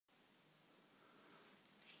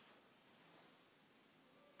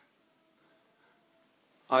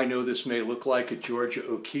I know this may look like a Georgia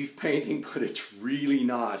O'Keeffe painting, but it's really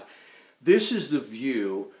not. This is the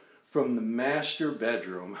view from the master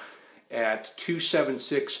bedroom at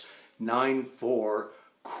 27694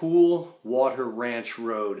 Cool Water Ranch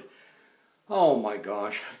Road. Oh my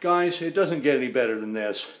gosh, guys, it doesn't get any better than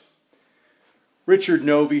this. Richard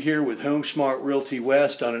Novey here with HomeSmart Realty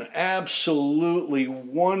West on an absolutely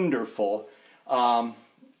wonderful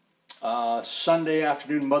Sunday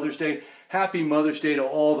afternoon, Mother's Day. Happy Mother's Day to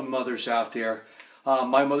all the mothers out there.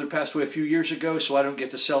 My mother passed away a few years ago, so I don't get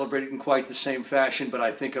to celebrate it in quite the same fashion, but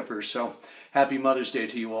I think of her, so happy Mother's Day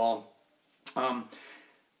to you all.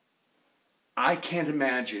 I can't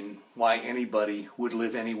imagine why anybody would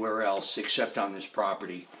live anywhere else except on this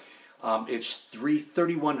property. It's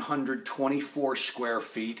 3,124 square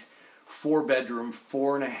feet, 4-bedroom,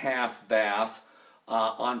 4.5 bath,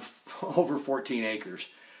 on over 14 acres.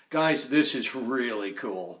 Guys, this is really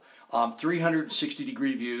cool.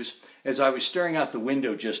 360-degree views. As I was staring out the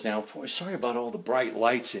window just now, sorry about all the bright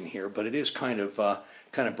lights in here, but it is kind of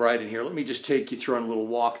bright in here. Let me just take you through on a little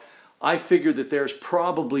walk. I figured that there's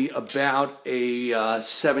probably about a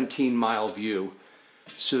 17-mile view.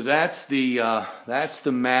 So that's the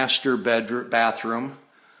master bathroom,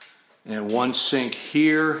 and one sink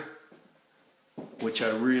here, which I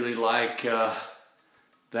really like.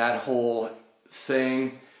 That whole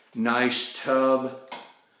thing, nice tub,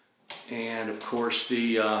 and of course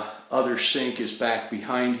the other sink is back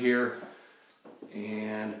behind here.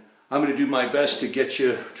 And I'm going to do my best to get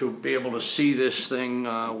you to be able to see this thing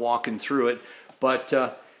walking through it. But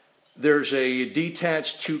there's a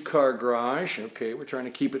detached 2-car garage. Okay, we're trying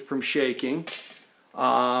to keep it from shaking.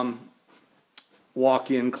 Walk-in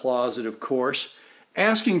closet, of course.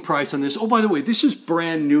 Asking price on this. Oh, by the way, this is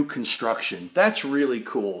brand new construction. That's really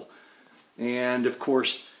cool. And of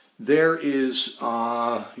course, there is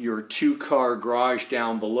your 2-car garage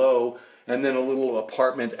down below, and then a little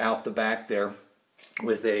apartment out the back there,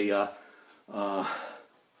 with a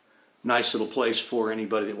nice little place for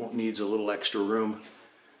anybody that needs a little extra room.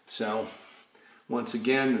 So once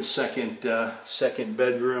again, the second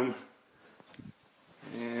bedroom,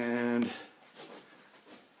 and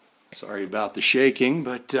sorry about the shaking,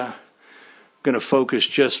 but I'm going to focus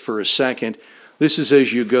just for a second. This is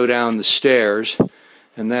as you go down the stairs,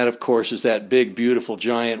 and that of course is that big beautiful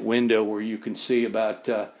giant window where you can see about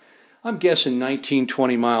I'm guessing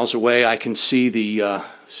 19-20 miles away, I can see the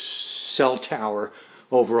cell tower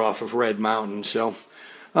over off of Red Mountain. So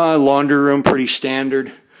laundry room, pretty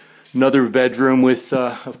standard. Another bedroom with,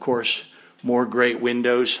 of course, more great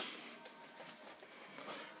windows.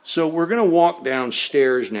 So we're going to walk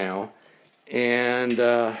downstairs now. And,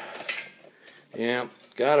 yeah,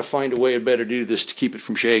 got to find a way to better do this to keep it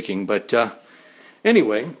from shaking. But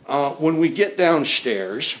anyway, when we get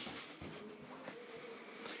downstairs,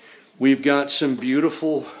 we've got some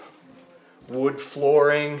beautiful wood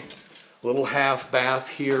flooring, little half bath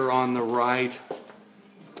here on the right.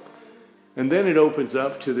 And then it opens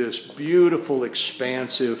up to this beautiful,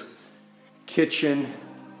 expansive kitchen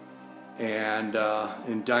and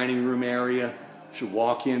dining room area. There's a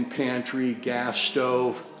walk-in pantry, gas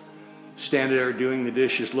stove. Standing there doing the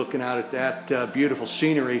dishes, looking out at that beautiful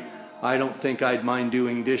scenery. I don't think I'd mind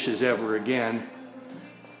doing dishes ever again.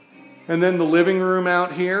 And then the living room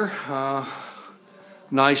out here,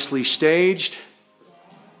 nicely staged.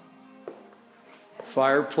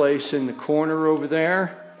 Fireplace in the corner over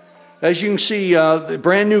there. As you can see, the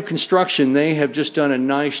brand new construction, they have just done a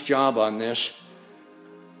nice job on this.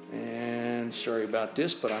 And sorry about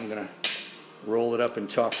this, but I'm going to roll it up and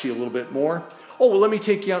talk to you a little bit more. Oh, well, let me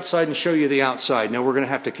take you outside and show you the outside. Now, we're going to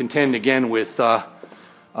have to contend again with the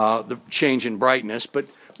change in brightness, but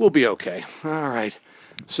we'll be okay. All right.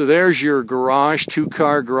 So there's your garage,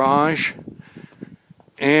 2-car garage.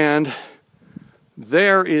 And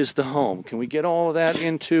there is the home. Can we get all of that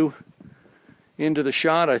into the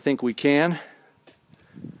shot? I think we can.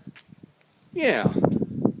 Yeah.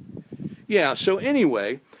 Yeah, so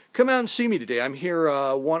anyway, come out and see me today. I'm here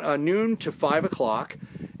noon to 5 o'clock,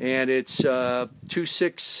 and it's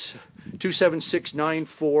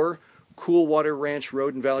 27694 Cool Water Ranch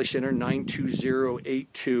Road in Valley Center,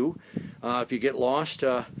 92082. If you get lost,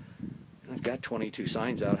 I've got 22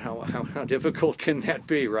 signs out. How difficult can that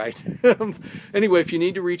be, right? Anyway, if you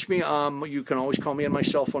need to reach me, you can always call me on my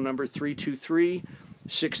cell phone number,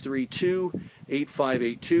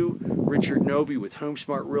 323-632-8582. Richard Novey with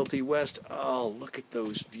HomeSmart Realty West. Oh, look at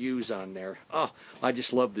those views on there. Oh, I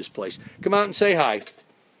just love this place. Come out and say hi.